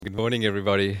Good morning,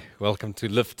 everybody. Welcome to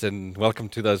Lift and welcome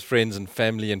to those friends and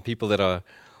family and people that are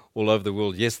all over the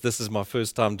world. Yes, this is my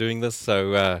first time doing this,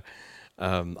 so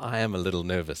I am a little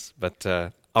nervous. But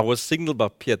I was signaled by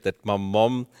Piet that my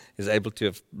mom is able to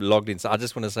have logged in. So I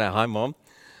just want to say hi, Mom.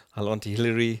 Hello, Auntie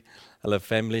Hillary. Hello,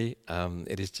 family.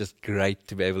 It is just great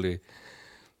to be able to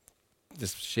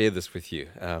just share this with you.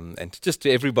 And just to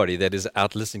everybody that is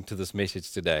out listening to this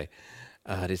message today,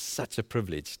 it is such a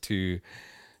privilege to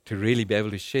really be able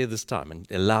to share this time and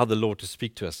allow the Lord to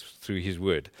speak to us through His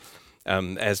Word.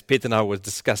 As Pete and I were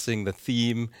discussing the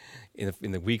theme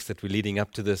in the weeks that we're leading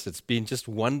up to this, it's been just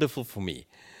wonderful for me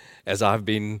as I've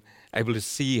been able to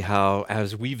see how,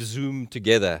 as we've Zoomed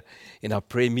together in our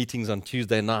prayer meetings on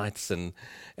Tuesday nights and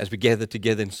as we gather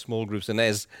together in small groups, and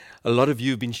as a lot of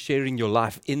you have been sharing your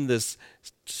life in this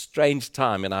strange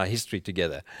time in our history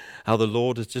together, how the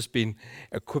Lord has just been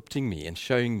equipping me and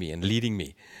showing me and leading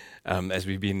me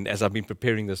as I've been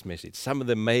preparing this message. Some of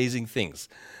the amazing things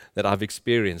that I've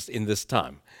experienced in this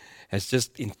time has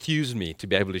just enthused me to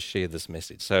be able to share this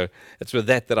message. So it's with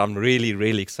that I'm really,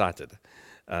 really excited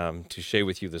to share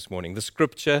with you this morning. The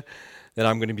scripture that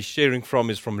I'm going to be sharing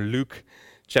from is from Luke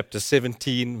chapter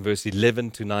 17, verse 11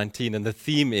 to 19, and the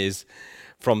theme is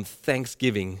from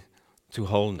thanksgiving to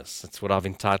wholeness. That's what I've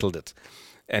entitled it.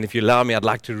 And if you allow me, I'd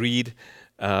like to read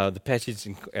the passage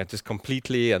just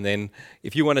completely, and then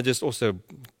if you want to just also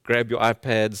grab your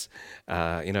iPads,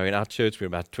 in our church we're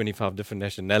about 25 different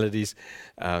nationalities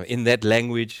in that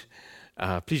language.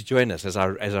 Please join us as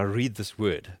I read this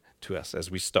word to us as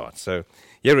we start. So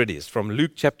here it is from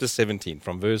Luke chapter 17,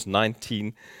 from verse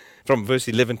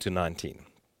 11 to 19.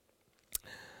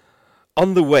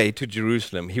 On the way to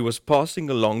Jerusalem, he was passing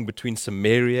along between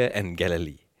Samaria and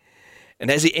Galilee.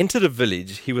 And as he entered a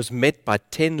village, he was met by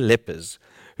 10 lepers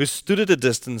who stood at a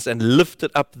distance and lifted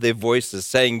up their voices,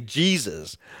 saying,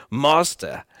 "Jesus,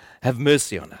 Master, have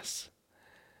mercy on us."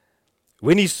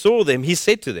 When he saw them, he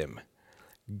said to them,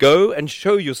 "Go and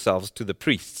show yourselves to the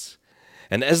priests."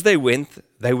 And as they went,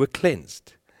 they were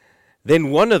cleansed.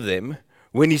 Then one of them,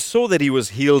 when he saw that he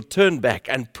was healed, turned back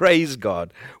and praised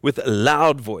God with a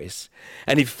loud voice.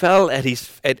 And he fell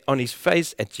on his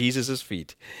face at Jesus'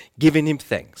 feet, giving him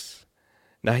thanks.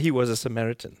 Now he was a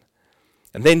Samaritan.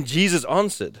 And then Jesus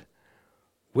answered,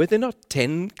 "Were there not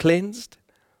 10 cleansed?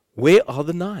 Where are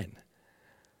the 9?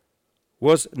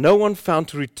 Was no one found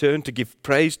to return to give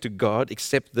praise to God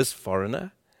except this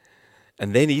foreigner?"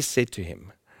 And then he said to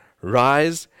him,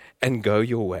 "Rise and go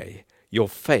your way. Your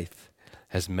faith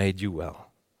has made you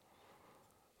well."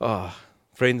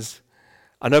 Friends,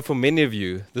 I know for many of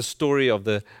you, the story of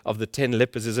the 10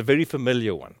 lepers is a very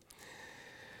familiar one.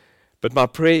 But my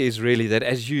prayer is really that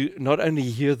as you not only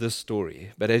hear this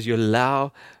story, but as you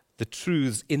allow the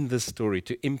truths in this story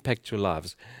to impact your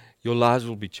lives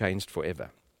will be changed forever.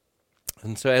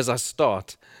 And so as I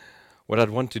start, what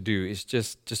I'd want to do is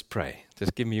just pray.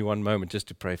 Just give me one moment just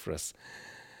to pray for us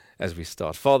as we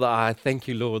start. Father, I thank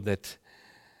you, Lord, that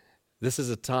this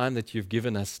is a time that you've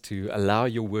given us to allow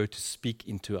your word to speak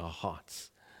into our hearts.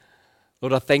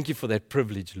 Lord, I thank you for that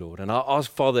privilege, Lord. And I ask,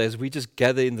 Father, as we just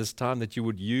gather in this time, that you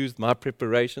would use my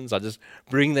preparations. I just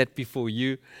bring that before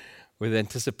you with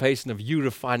anticipation of you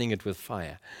refining it with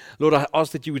fire. Lord, I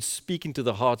ask that you would speak into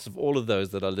the hearts of all of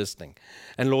those that are listening.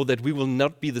 And Lord, that we will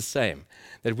not be the same,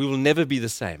 that we will never be the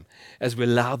same as we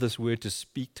allow this word to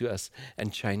speak to us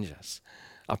and change us.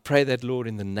 I pray that, Lord,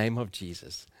 in the name of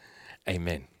Jesus.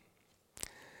 Amen.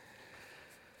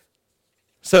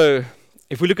 So,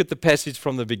 if we look at the passage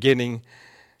from the beginning,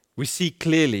 we see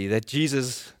clearly that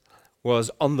Jesus was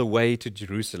on the way to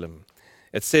Jerusalem.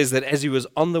 It says that as he was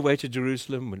on the way to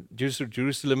Jerusalem,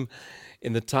 Jerusalem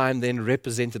in the time then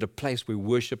represented a place where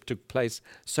worship took place,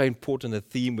 so important a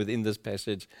theme within this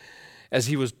passage. As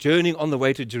he was journeying on the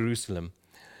way to Jerusalem,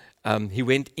 he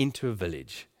went into a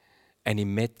village and he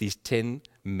met these 10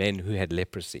 men who had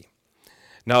leprosy.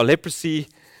 Now, leprosy,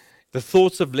 the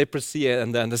thoughts of leprosy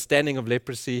and the understanding of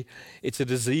leprosy, it's a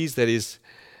disease that has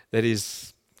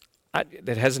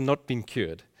not been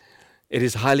cured. It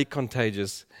is highly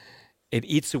contagious. It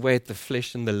eats away at the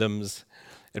flesh and the limbs.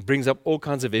 It brings up all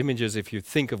kinds of images if you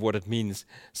think of what it means,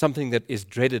 something that is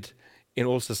dreaded in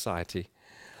all society.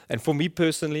 And for me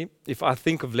personally, if I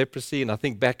think of leprosy and I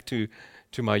think back to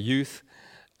my youth,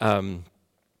 I'm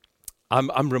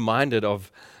reminded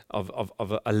of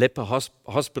a leper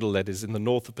hospital that is in the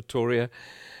north of Pretoria,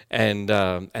 and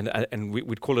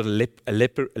we'd call it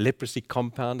a leprosy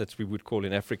compound, as we would call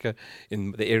in Africa,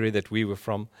 in the area that we were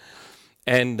from.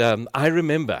 And I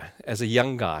remember, as a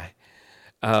young guy,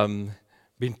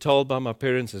 being told by my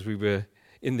parents as we were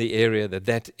in the area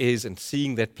that is, and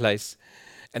seeing that place,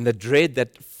 And the dread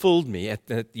that filled me at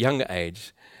that young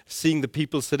age, seeing the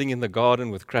people sitting in the garden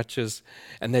with crutches,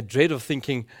 and that dread of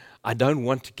thinking, I don't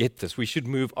want to get this, we should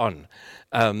move on.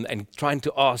 And trying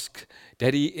to ask,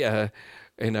 Daddy,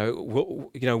 will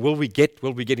we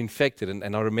get infected?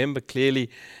 And I remember clearly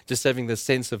just having the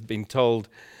sense of being told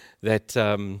that,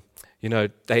 don't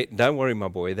worry, my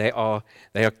boy, they are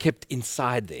kept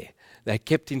inside there. They're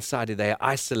kept inside there. They are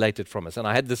isolated from us. And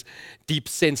I had this deep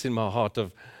sense in my heart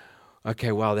of,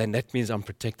 okay, wow, then that means I'm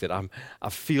protected. I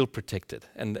feel protected.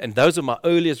 And those are my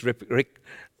earliest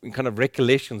kind of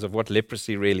recollections of what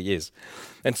leprosy really is.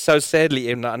 And so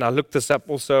sadly, and I looked this up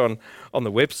also on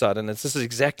the website, and this is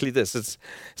exactly this. It's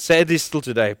sadly still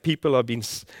today, people are being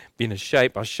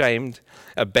ashamed,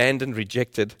 abandoned,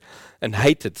 rejected, and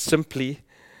hated simply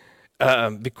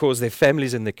because their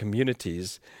families and their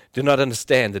communities do not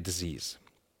understand the disease.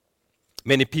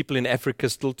 Many people in Africa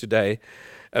still today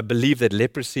believe that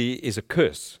leprosy is a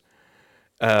curse,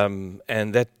 and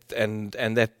that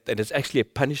it's actually a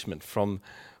punishment from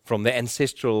the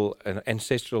ancestral.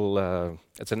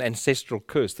 It's an ancestral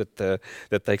curse that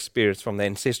they experience from the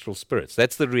ancestral spirits.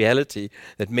 That's the reality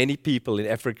that many people in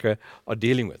Africa are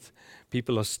dealing with.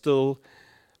 People are still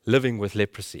living with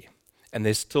leprosy, and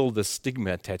there's still the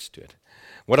stigma attached to it.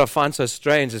 What I find so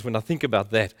strange is when I think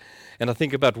about that, and I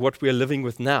think about what we're living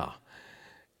with now,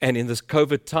 and in this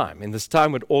COVID time, in this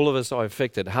time when all of us are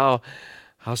affected, how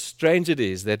strange it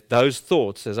is that those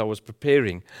thoughts, as I was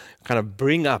preparing, kind of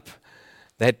bring up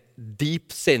that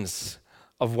deep sense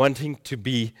of wanting to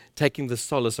be, taking the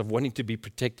solace of wanting to be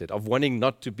protected, of wanting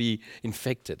not to be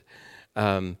infected.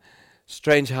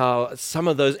 Strange how some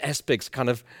of those aspects kind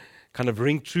of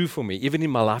ring true for me, even in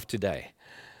my life today.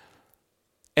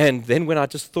 And then when I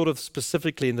just thought of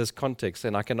specifically in this context,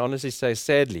 and I can honestly say,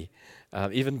 sadly,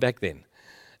 even back then,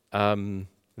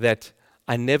 that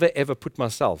I never ever put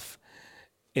myself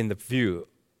in the view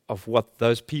of what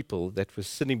those people that were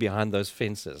sitting behind those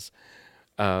fences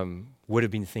would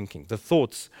have been thinking. The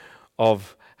thoughts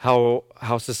of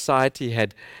how society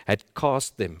had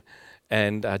cast them,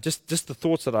 and just the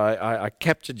thoughts that I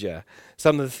captured here.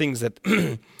 Some of the things that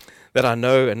that I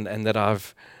know and that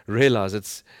I've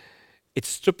realized, it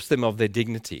strips them of their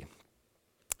dignity,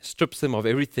 strips them of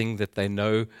everything that they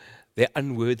know, their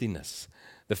unworthiness,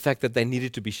 the fact that they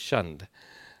needed to be shunned,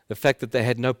 the fact that they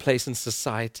had no place in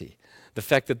society, the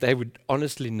fact that they would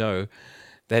honestly know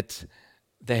that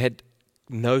they had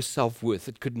no self-worth,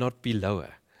 it could not be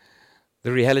lower.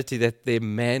 The reality that their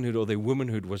manhood or their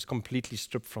womanhood was completely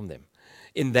stripped from them.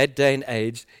 In that day and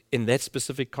age, in that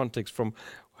specific context, from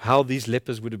how these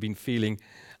lepers would have been feeling,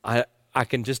 I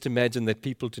can just imagine that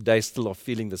people today still are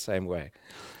feeling the same way.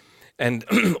 And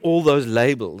all those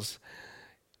labels,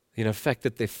 the fact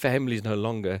that their families no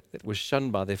longer, that were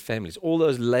shunned by their families, all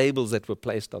those labels that were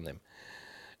placed on them,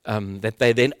 that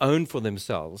they then owned for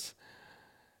themselves,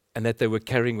 and that they were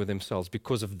carrying with themselves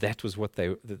because of that was what they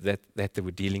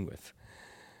were dealing with.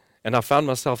 And I found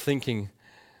myself thinking,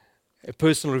 a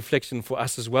personal reflection for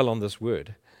us as well on this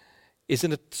word.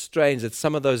 Isn't it strange that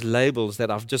some of those labels that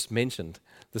I've just mentioned,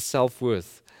 the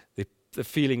self-worth, the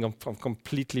feeling of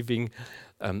completely being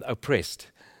oppressed,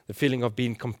 the feeling of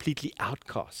being completely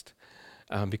outcast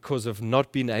because of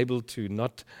not being able to,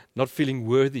 not feeling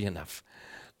worthy enough,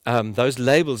 those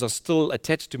labels are still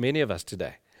attached to many of us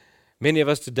today. Many of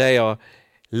us today are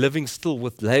living still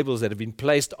with labels that have been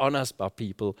placed on us by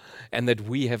people and that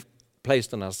we have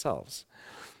placed on ourselves.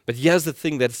 But here's the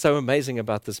thing that's so amazing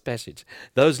about this passage.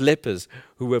 Those lepers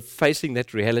who were facing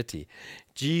that reality,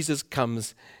 Jesus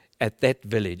comes at that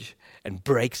village and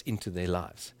breaks into their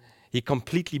lives. He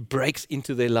completely breaks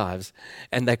into their lives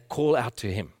and they call out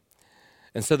to him.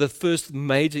 And so the first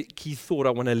major key thought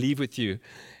I want to leave with you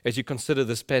as you consider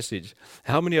this passage,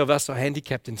 how many of us are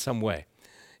handicapped in some way?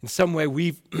 In some way,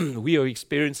 we are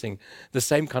experiencing the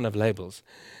same kind of labels.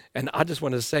 And I just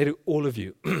want to say to all of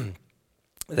you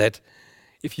that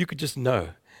if you could just know,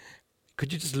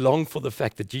 could you just long for the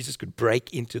fact that Jesus could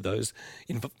break into those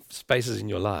spaces in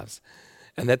your lives,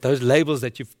 and that those labels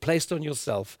that you've placed on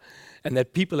yourself and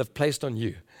that people have placed on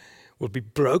you will be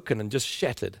broken and just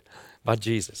shattered by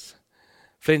Jesus.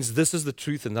 Friends, this is the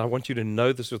truth, and I want you to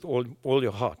know this with all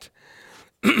your heart,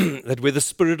 that where the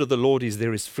Spirit of the Lord is,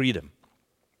 there is freedom.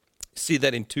 See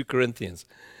that in 2 Corinthians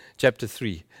chapter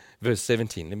 3, verse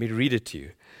 17. Let me read it to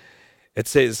you. It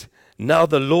says, "Now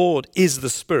the Lord is the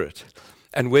Spirit,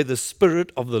 and where the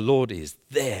Spirit of the Lord is,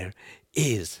 there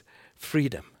is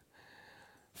freedom."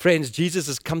 Friends, Jesus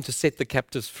has come to set the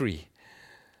captives free.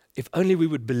 If only we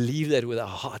would believe that with our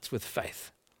hearts, with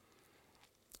faith.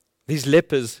 These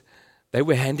lepers, they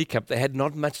were handicapped. They had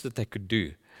not much that they could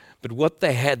do. But what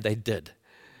they had, they did.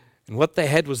 And what they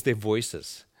had was their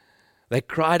voices. They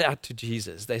cried out to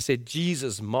Jesus. They said,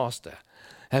 Jesus, Master,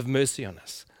 have mercy on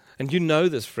us. And you know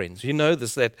this, friends. You know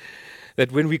this, that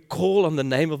when we call on the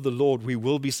name of the Lord, we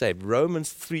will be saved.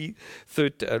 Romans 10,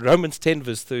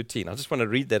 verse 13. I just want to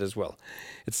read that as well.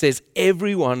 It says,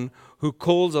 everyone who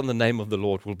calls on the name of the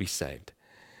Lord will be saved.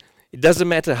 It doesn't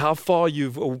matter how far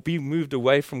you've been moved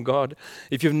away from God,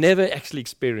 if you've never actually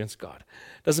experienced God.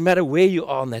 It doesn't matter where you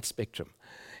are on that spectrum.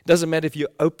 It doesn't matter if you're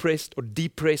oppressed or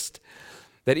depressed,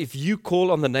 that if you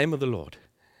call on the name of the Lord,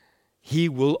 He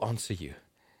will answer you.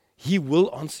 He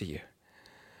will answer you.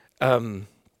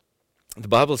 The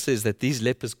Bible says that these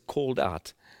lepers called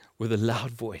out with a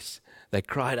loud voice. They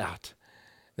cried out.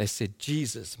 They said,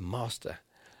 Jesus, Master,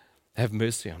 have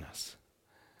mercy on us.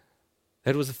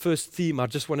 That was the first theme I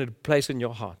just wanted to place in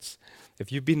your hearts.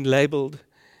 If you've been labeled,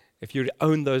 if you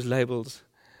own those labels,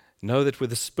 know that where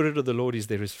the Spirit of the Lord is,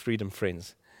 there is freedom,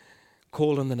 friends.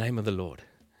 Call on the name of the Lord.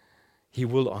 He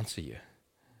will answer you.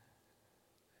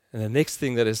 And the next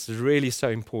thing that is really so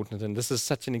important, and this is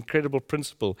such an incredible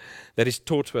principle that is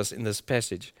taught to us in this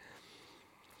passage,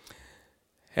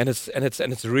 and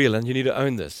it's real, and you need to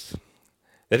own this.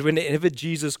 That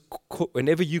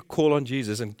whenever you call on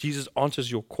Jesus and Jesus answers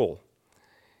your call,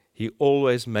 He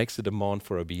always makes a demand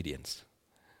for obedience.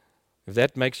 If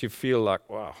that makes you feel like,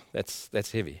 wow,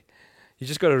 that's heavy, you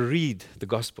just got to read the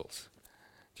Gospels.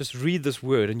 Just read this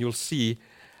word, and you'll see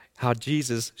how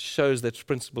Jesus shows that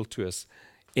principle to us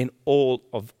in all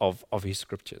of His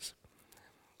scriptures.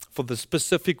 For the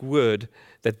specific word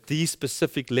that these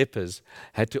specific lepers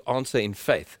had to answer in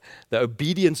faith, the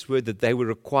obedience word that they were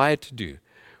required to do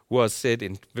was said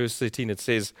in verse 13. It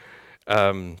says,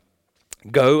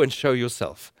 go and show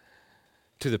yourself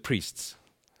to the priests.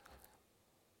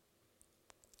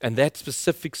 And that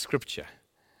specific scripture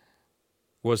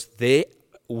was their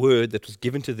word that was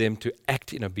given to them to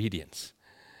act in obedience.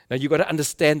 Now you've got to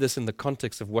understand this in the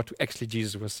context of what actually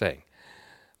Jesus was saying.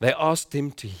 They asked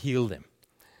Him to heal them.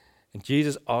 And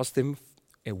Jesus asked them,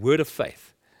 a word of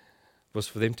faith was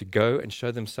for them to go and show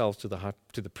themselves to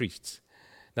the priests.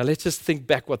 Now let's just think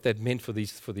back what that meant for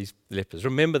these lepers.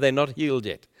 Remember, they're not healed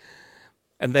yet.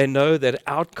 And they know that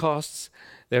outcasts,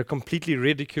 they're completely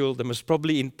ridiculed. They're most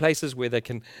probably in places where they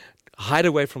can hide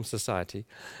away from society.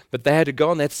 But they had to go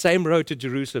on that same road to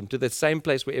Jerusalem, to that same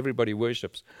place where everybody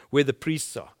worships, where the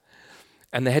priests are.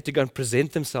 And they had to go and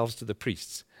present themselves to the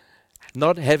priests,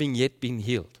 not having yet been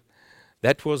healed.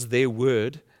 That was their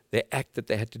word, their act that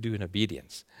they had to do in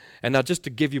obedience. And now just to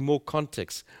give you more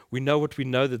context, we know what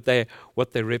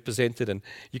what they represented, and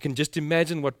you can just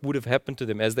imagine what would have happened to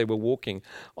them as they were walking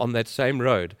on that same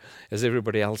road as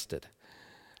everybody else did.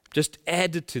 Just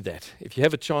added to that, if you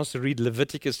have a chance to read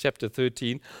Leviticus chapter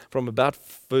 13 from about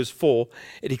verse 4,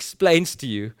 it explains to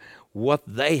you what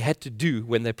they had to do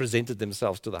when they presented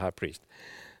themselves to the high priest.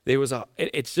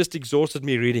 It's just exhausted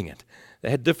me reading it. They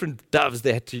had different doves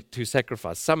they had to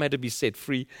sacrifice. Some had to be set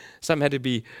free. Some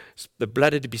the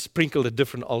blood had to be sprinkled at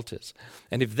different altars.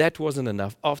 And if that wasn't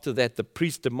enough, after that, the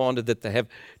priest demanded that they have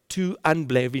 2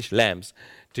 unblemished lambs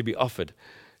to be offered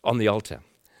on the altar.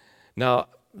 Now,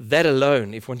 that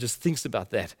alone, if one just thinks about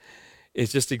that,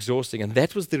 is just exhausting. And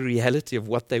that was the reality of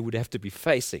what they would have to be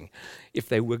facing if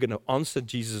they were going to answer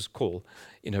Jesus' call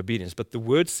in obedience. But the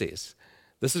word says,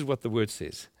 this is what the word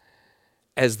says,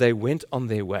 as they went on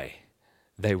their way,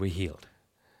 they were healed.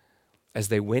 As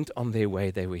they went on their way,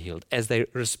 they were healed. As they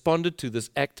responded to this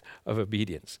act of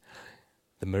obedience,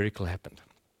 the miracle happened.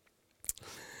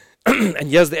 And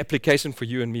here's the application for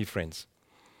you and me, friends.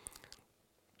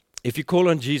 If you call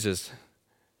on Jesus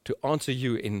to answer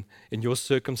you in your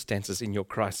circumstances, in your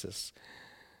crisis,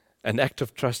 an act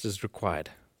of trust is required.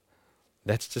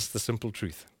 That's just the simple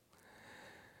truth.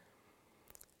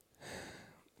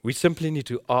 We simply need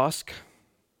to ask.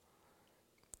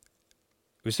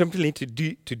 We simply need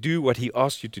to do what He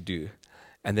asks you to do,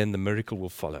 and then the miracle will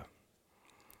follow.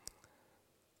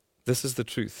 This is the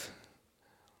truth.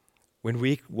 When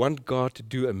we want God to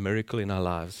do a miracle in our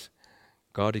lives,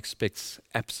 God expects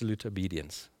absolute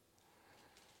obedience.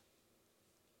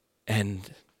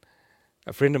 And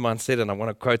a friend of mine said, and I want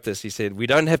to quote this, he said, we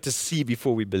don't have to see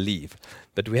before we believe,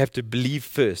 but we have to believe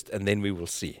first, and then we will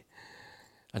see.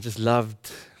 I just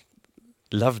loved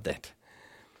that.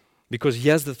 Because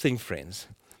here's the thing, friends.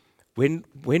 When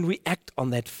we act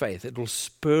on that faith, it will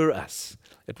spur us.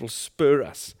 It will spur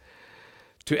us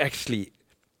to actually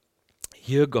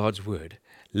hear God's word,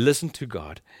 listen to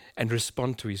God, and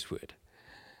respond to His word.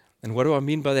 And what do I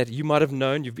mean by that? You might have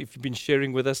known, if you've been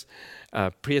sharing with us,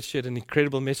 Priya shared an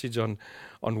incredible message on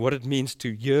what it means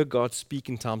to hear God speak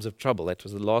in times of trouble. That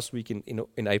was the last week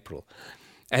in April.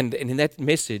 And in that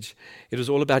message, it was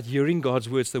all about hearing God's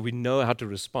words so we know how to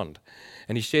respond.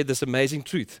 And he shared this amazing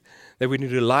truth that we need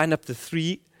to line up the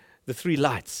three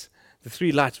lights. The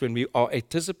three lights when we are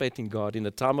anticipating God in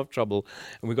a time of trouble,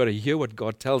 and we've got to hear what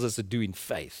God tells us to do in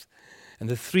faith. And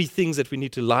the three things that we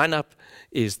need to line up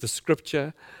is the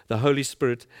Scripture, the Holy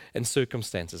Spirit, and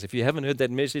circumstances. If you haven't heard that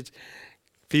message,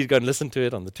 please go and listen to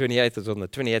it on the 28th. It's on the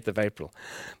 28th of April.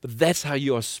 But that's how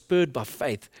you are spurred by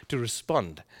faith to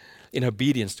respond in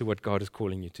obedience to what God is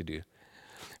calling you to do.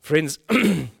 Friends,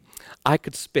 I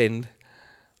could spend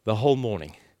the whole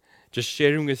morning just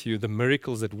sharing with you the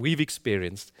miracles that we've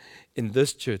experienced in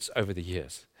this church over the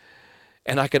years.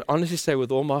 And I can honestly say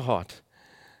with all my heart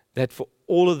that for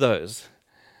all of those,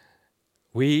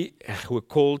 we were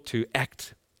called to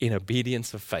act in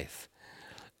obedience of faith.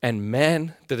 And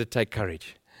man, did it take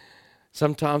courage.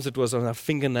 Sometimes it was on our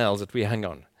fingernails that we hung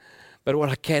on. But what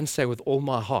I can say with all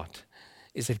my heart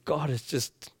is that God has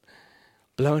just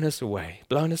blown us away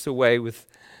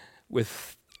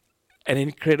with an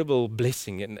incredible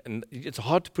blessing. And it's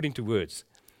hard to put into words.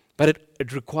 But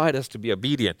it required us to be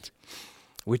obedient,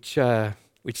 which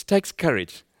takes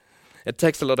courage. It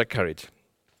takes a lot of courage.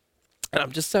 And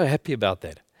I'm just so happy about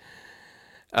that.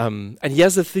 And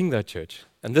here's the thing though, church,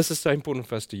 and this is so important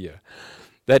for us to hear,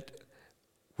 that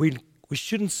we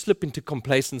shouldn't slip into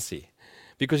complacency.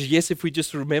 Because yes, if we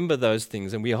just remember those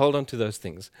things and we hold on to those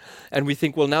things, and we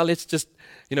think, well, now let's just,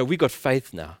 we got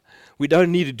faith now. We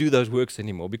don't need to do those works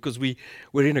anymore because we're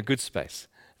in a good space.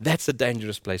 That's a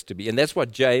dangerous place to be. And that's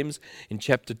what James in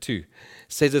chapter 2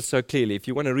 says it so clearly. If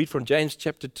you want to read from James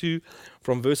chapter 2,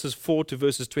 from verses 4 to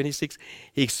verses 26,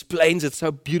 he explains it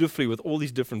so beautifully with all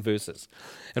these different verses.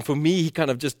 And for me, he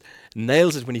kind of just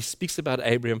nails it when he speaks about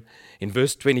Abraham in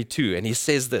verse 22. And he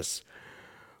says this,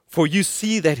 "For you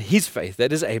see that his faith,"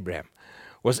 that is Abraham,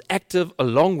 "was active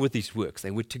along with his works."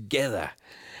 They were together.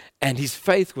 And his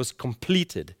faith was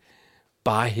completed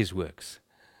by his works.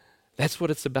 That's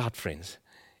what it's about, friends.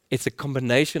 It's a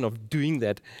combination of doing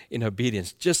that in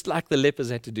obedience, just like the lepers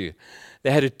had to do.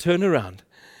 They had to turn around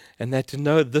and they had to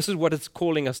know this is what it's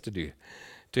calling us to do,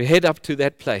 to head up to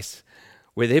that place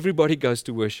where everybody goes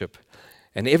to worship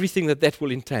and everything that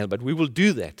will entail. But we will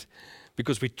do that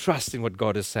because we trust in what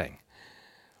God is saying.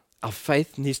 Our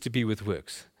faith needs to be with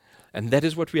works. And that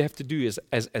is what we have to do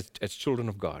as children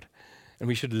of God. And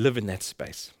we should live in that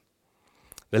space.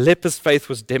 The lepers' faith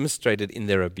was demonstrated in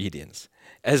their obedience.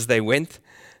 As they went,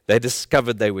 they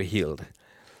discovered they were healed.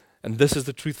 And this is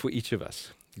the truth for each of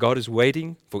us. God is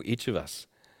waiting for each of us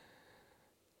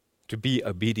to be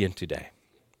obedient today.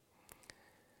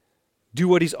 Do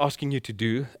what He's asking you to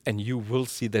do, and you will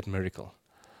see that miracle.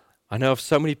 I know of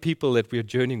so many people that we are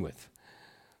journeying with,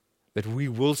 but we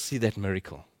will see that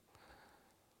miracle.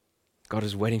 God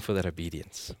is waiting for that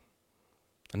obedience.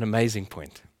 An amazing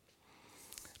point.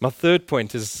 My third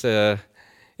point is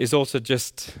also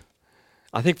just,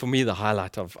 I think for me, the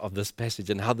highlight of this passage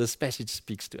and how this passage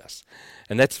speaks to us.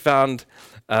 And that's found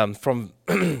from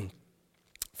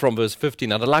verse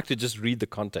 15. And I'd like to just read the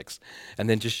context and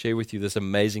then just share with you this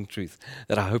amazing truth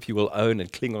that I hope you will own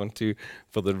and cling on to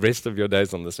for the rest of your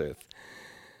days on this earth.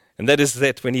 And that is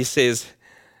that when he says,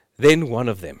 "Then one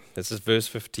of them," this is verse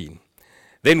 15,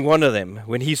 "Then one of them,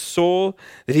 when he saw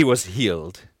that he was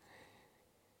healed,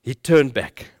 he turned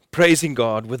back, praising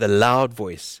God with a loud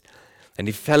voice, and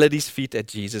he fell at his feet, at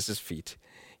Jesus' feet,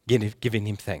 giving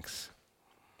him thanks."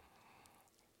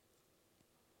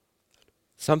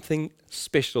 Something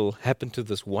special happened to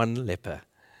this one leper,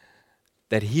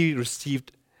 that he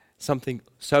received something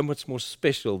so much more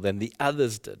special than the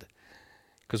others did.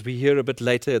 Because we hear a bit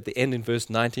later at the end in verse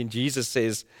 19, Jesus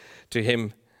says to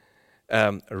him,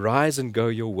 "Arise and go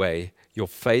your way, your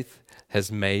faith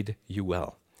has made you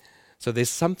well." So there's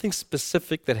something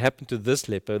specific that happened to this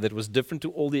leper that was different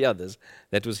to all the others,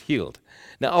 that was healed.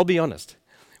 Now, I'll be honest.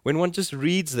 When one just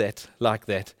reads that like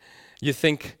that, you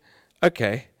think,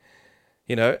 okay,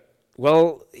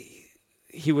 well,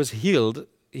 he was healed,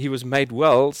 he was made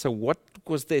well, so what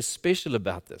was there special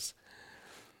about this?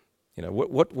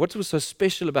 What was so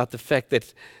special about the fact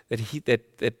that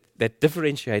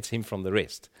differentiates him from the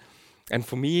rest? And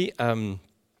for me,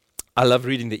 I love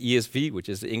reading the ESV, which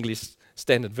is the English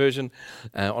Standard Version.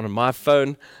 On my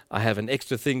phone, I have an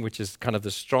extra thing, which is kind of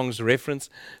the Strong's reference.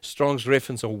 Strong's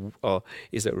reference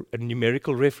is a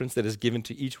numerical reference that is given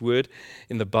to each word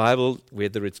in the Bible,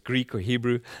 whether it's Greek or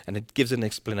Hebrew, and it gives an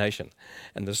explanation.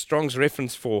 And the Strong's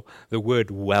reference for the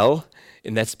word well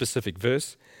in that specific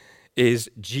verse is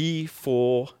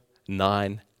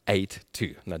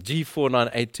G4982. Now,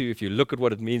 G4982, if you look at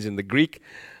what it means in the Greek,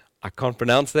 I can't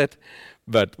pronounce that,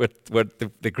 But what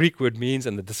the Greek word means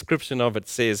and the description of it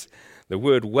says, the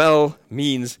word well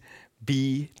means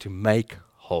be, to make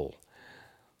whole.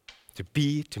 To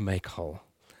be, to make whole.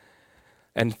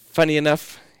 And funny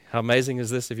enough, how amazing is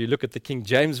this? If you look at the King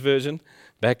James Version,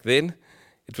 back then,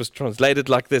 it was translated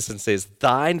like this and says,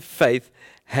 thine faith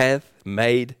hath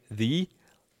made thee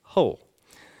whole.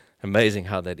 Amazing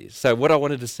how that is. So what I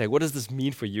wanted to say, what does this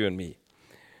mean for you and me?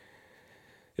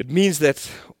 It means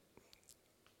that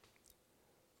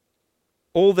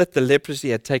all that the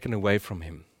leprosy had taken away from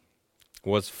him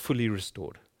was fully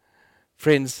restored.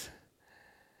 Friends,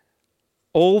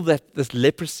 all that this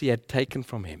leprosy had taken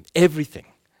from him, everything,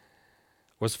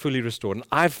 was fully restored. And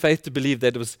I have faith to believe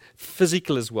that it was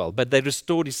physical as well, but they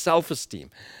restored his self-esteem.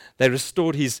 They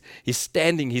restored his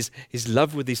standing, his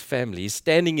love with his family, his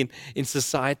standing in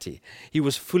society. He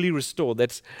was fully restored.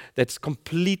 That's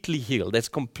completely healed. That's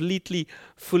completely,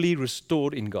 fully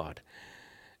restored in God.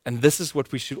 And this is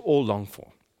what we should all long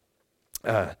for.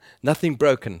 Nothing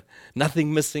broken,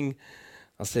 nothing missing.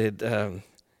 I said,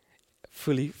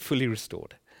 fully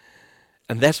restored.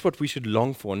 And that's what we should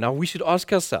long for. Now we should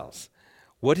ask ourselves,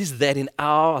 what is that in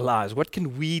our lives? What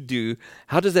can we do?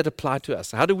 How does that apply to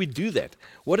us? How do we do that?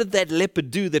 What did that leper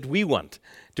do that we want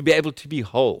to be able to be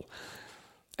whole?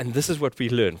 And this is what we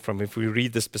learn from, if we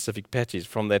read the specific passages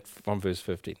from verse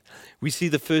 15. We see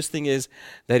the first thing is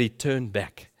that he turned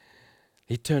back.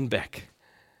 He turned back.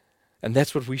 And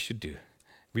that's what we should do.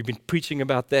 We've been preaching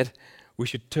about that. We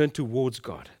should turn towards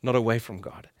God, not away from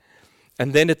God.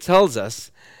 And then it tells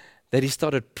us that he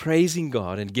started praising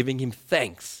God and giving him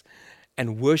thanks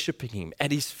and worshiping him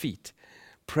at his feet,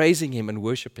 praising him and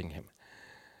worshiping him.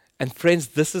 And friends,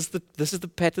 this is the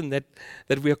pattern that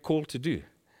we are called to do.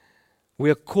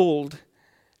 We are called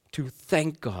to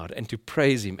thank God and to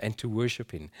praise him and to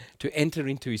worship him, to enter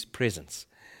into his presence,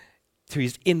 to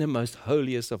his innermost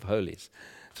holiest of holies,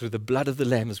 through the blood of the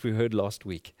Lamb, as we heard last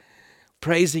week,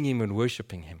 praising him and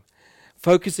worshiping him,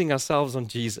 focusing ourselves on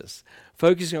Jesus,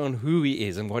 focusing on who he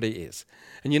is and what he is.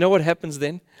 And you know what happens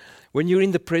then? When you're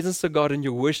in the presence of God and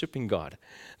you're worshiping God,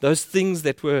 those things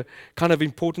that were kind of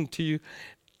important to you,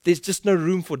 there's just no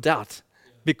room for doubt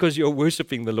because you're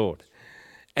worshiping the Lord.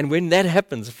 And when that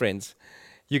happens, friends,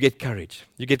 you get courage.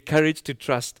 You get courage to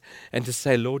trust and to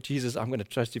say, Lord Jesus, I'm going to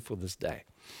trust you for this day.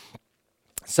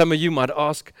 Some of you might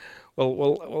ask,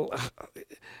 well,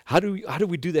 how do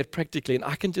we do that practically? And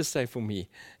I can just say for me,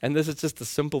 and this is just a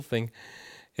simple thing,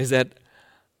 is that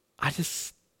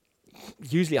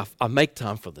usually I make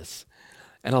time for this.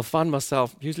 And I'll find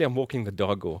myself, usually I'm walking the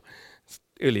dog or it's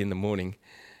early in the morning,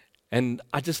 and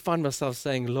I just find myself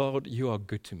saying, Lord, you are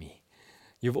good to me.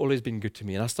 You've always been good to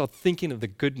me. And I start thinking of the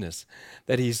goodness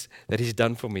that he's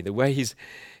done for me, the way he's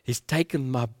taken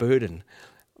my burden,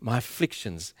 my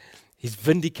afflictions. He's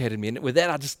vindicated me. And with that,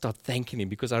 I just start thanking him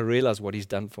because I realize what he's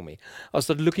done for me. I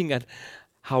start looking at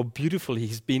how beautiful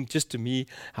he's been just to me,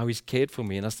 how he's cared for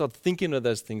me. And I start thinking of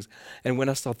those things. And when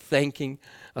I start thanking,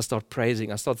 I start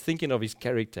praising. I start thinking of his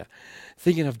character,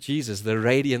 thinking of Jesus, the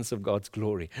radiance of God's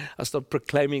glory. I start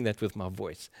proclaiming that with my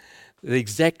voice, the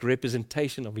exact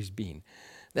representation of his being,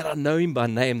 that I know him by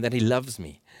name, that he loves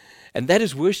me. And that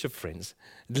is worship, friends.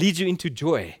 It leads you into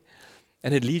joy,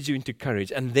 and it leads you into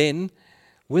courage. And then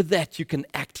with that, you can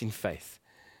act in faith.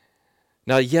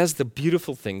 Now, here's the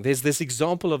beautiful thing. There's this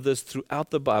example of this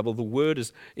throughout the Bible. The Word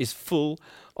is full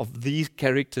of these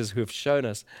characters who have shown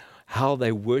us how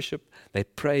they worship, they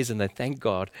praise, and they thank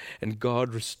God, and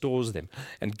God restores them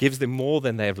and gives them more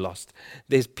than they have lost.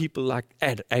 There's people like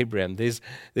Abraham, there's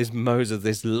Moses,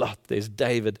 there's Lot, there's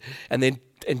David, and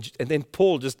then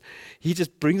Paul just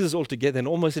brings us all together, and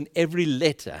almost in every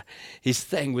letter he's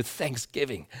saying with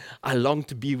thanksgiving, I long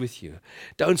to be with you.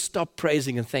 Don't stop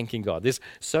praising and thanking God. There's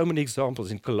so many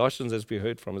examples in Colossians, as we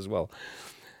heard from as well.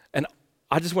 And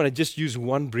I just want to just use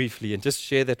one briefly and just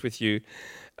share that with you,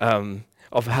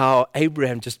 of how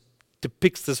Abraham just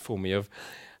depicts this for me, of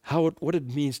what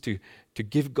it means to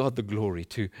give God the glory,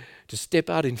 to step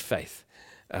out in faith.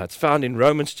 It's found in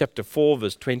Romans chapter 4,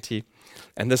 verse 20.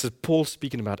 And this is Paul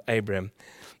speaking about Abraham.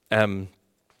 I'm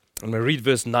going to read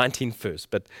verse 19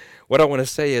 first. But what I want to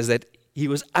say is that he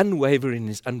was unwavering in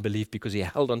his unbelief because he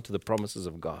held on to the promises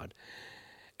of God.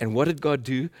 And what did God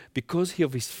do? Because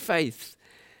of his faith,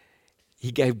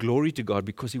 he gave glory to God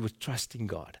because he was trusting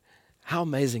God. How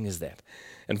amazing is that?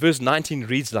 And verse 19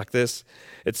 reads like this.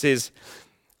 It says,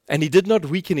 and he did not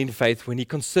weaken in faith when he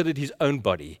considered his own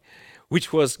body,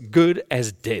 which was good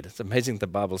as dead. It's amazing the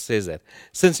Bible says that.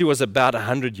 Since he was about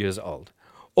 100 years old.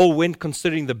 Or when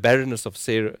considering the barrenness of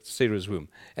Sarah's womb.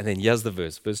 And then here's the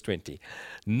verse 20.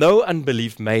 No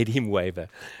unbelief made him waver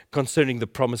concerning the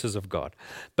promises of God.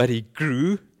 But he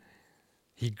grew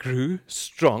He grew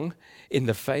strong in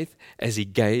the faith as he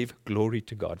gave glory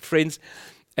to God. Friends,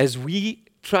 as we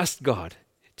trust God,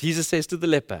 Jesus says to the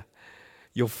leper,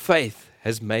 your faith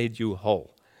has made you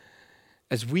whole.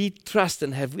 As we trust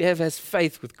and have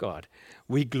faith with God,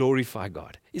 we glorify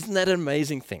God. Isn't that an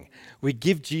amazing thing? We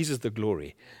give Jesus the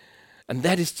glory. And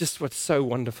that is just what's so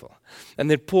wonderful. And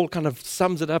then Paul kind of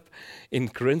sums it up in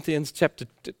Corinthians, chapter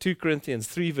 2 Corinthians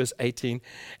 3, verse 18,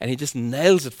 and he just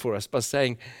nails it for us by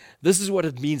saying, this is what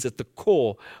it means at the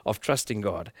core of trusting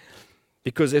God.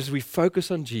 Because as we focus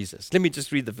on Jesus, let me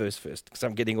just read the verse first, because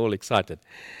I'm getting all excited.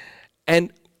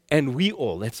 And we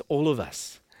all, that's all of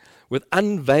us, with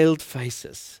unveiled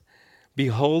faces,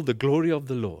 behold the glory of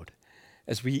the Lord,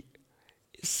 as we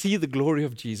see the glory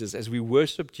of Jesus, as we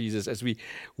worship Jesus, as we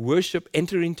worship,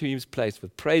 enter into his place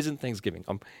with praise and thanksgiving.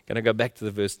 I'm going to go back to the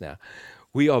verse now.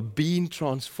 We are being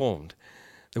transformed.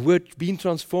 The word being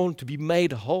transformed, to be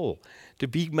made whole, to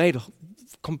be made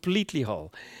completely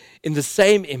whole, in the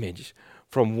same image,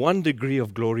 from one degree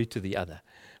of glory to the other.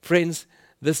 Friends,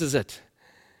 this is it.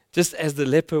 Just as the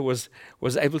leper was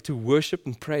able to worship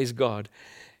and praise God,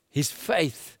 his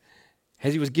faith,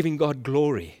 as he was giving God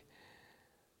glory,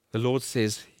 the Lord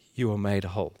says, you are made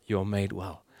whole, you are made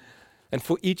well. And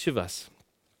for each of us,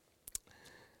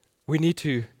 we need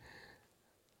to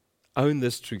own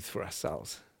this truth for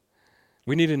ourselves.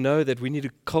 We need to know that we need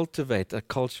to cultivate a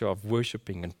culture of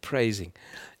worshiping and praising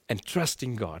and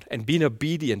trusting God and being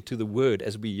obedient to the word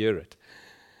as we hear it.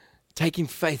 Taking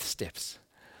faith steps.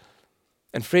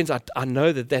 And friends, I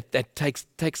know that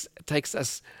takes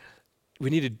us, we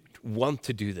need to want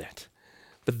to do that.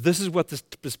 But this is what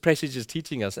this passage is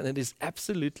teaching us, and it is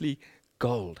absolutely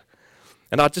gold.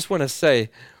 And I just want to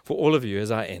say for all of you as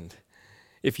I end,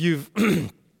 if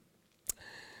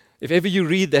ever you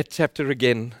read that chapter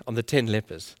again on the 10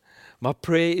 lepers, my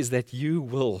prayer is that you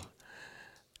will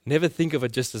never think of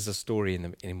it just as a story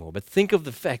anymore, but think of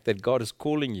the fact that God is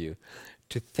calling you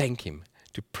to thank him,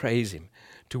 to praise him,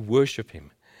 to worship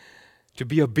him, to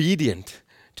be obedient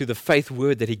to the faith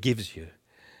word that he gives you,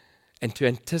 and to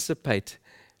anticipate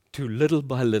to little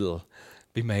by little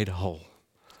be made whole.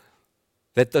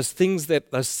 That those sins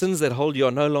that hold you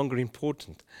are no longer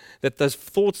important. That those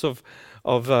thoughts of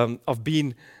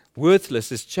being worthless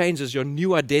is changed as your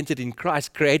new identity in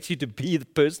Christ creates you to be the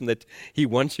person that he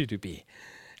wants you to be.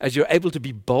 As you're able to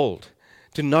be bold,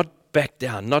 to not back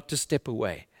down, not to step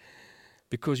away,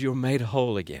 because you're made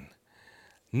whole again.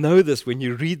 Know this when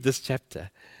you read this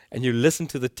chapter and you listen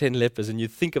to the 10 lepers and you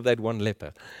think of that one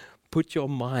leper. Put your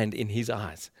mind in his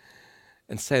eyes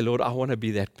and say, Lord, I want to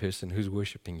be that person who's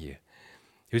worshiping you,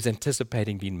 who's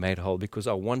anticipating being made whole, because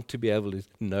I want to be able to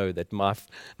know that my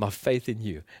faith in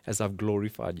you, as I've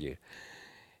glorified you,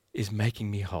 is making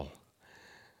me whole.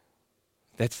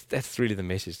 That's really the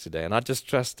message today. And I just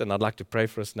trust, and I'd like to pray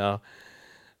for us now,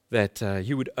 that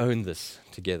you would own this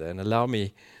together, and allow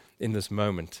me in this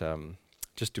moment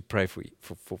just to pray for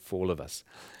all of us.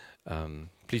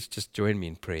 Please just join me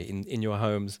in prayer in your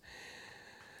homes.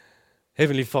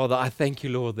 Heavenly Father, I thank you,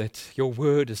 Lord, that your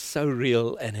word is so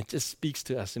real and it just speaks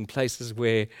to us in places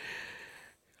where,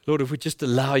 Lord, if we just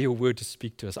allow your word to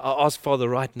speak to us. I ask, Father,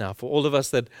 right now, for all of us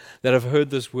that have heard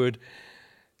this word,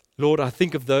 Lord, I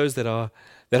think of those that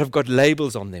have got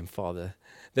labels on them, Father,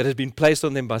 that has been placed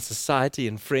on them by society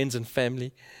and friends and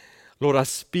family. Lord, I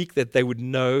speak that they would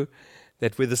know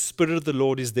that where the Spirit of the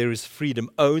Lord is, there is freedom.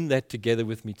 Own that together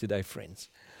with me today, friends.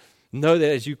 Know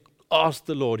that as you ask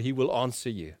the Lord, he will answer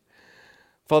you.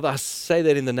 Father, I say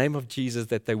that in the name of Jesus,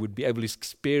 that they would be able to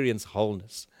experience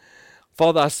wholeness.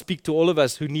 Father, I speak to all of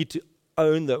us who need to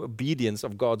own the obedience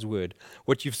of God's word.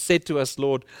 What you've said to us,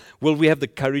 Lord, will we have the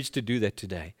courage to do that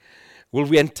today? Will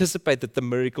we anticipate that the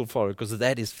miracle follows? Because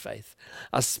that is faith.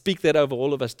 I speak that over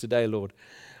all of us today, Lord.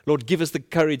 Lord, give us the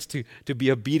courage to be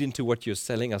obedient to what you're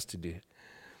telling us to do.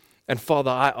 And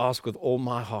Father, I ask with all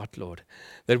my heart, Lord,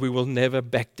 that we will never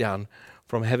back down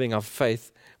from having our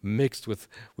faith mixed with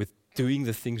doing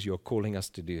the things you're calling us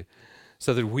to do,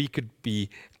 so that we could be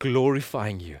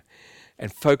glorifying you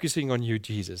and focusing on you,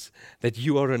 Jesus, that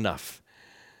you are enough.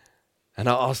 And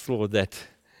I ask, Lord, that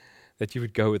you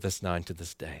would go with us now into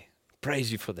this day.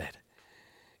 Praise you for that.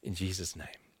 In Jesus' name.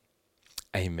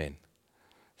 Amen.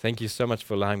 Thank you so much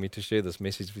for allowing me to share this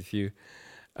message with you.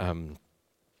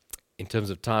 In terms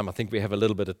of time, I think we have a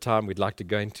little bit of time. We'd like to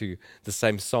go into the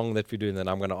same song that we do, and then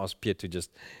I'm going to ask Pierre to just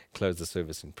close the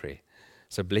service in prayer.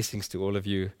 So blessings to all of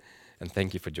you, and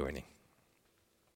thank you for joining.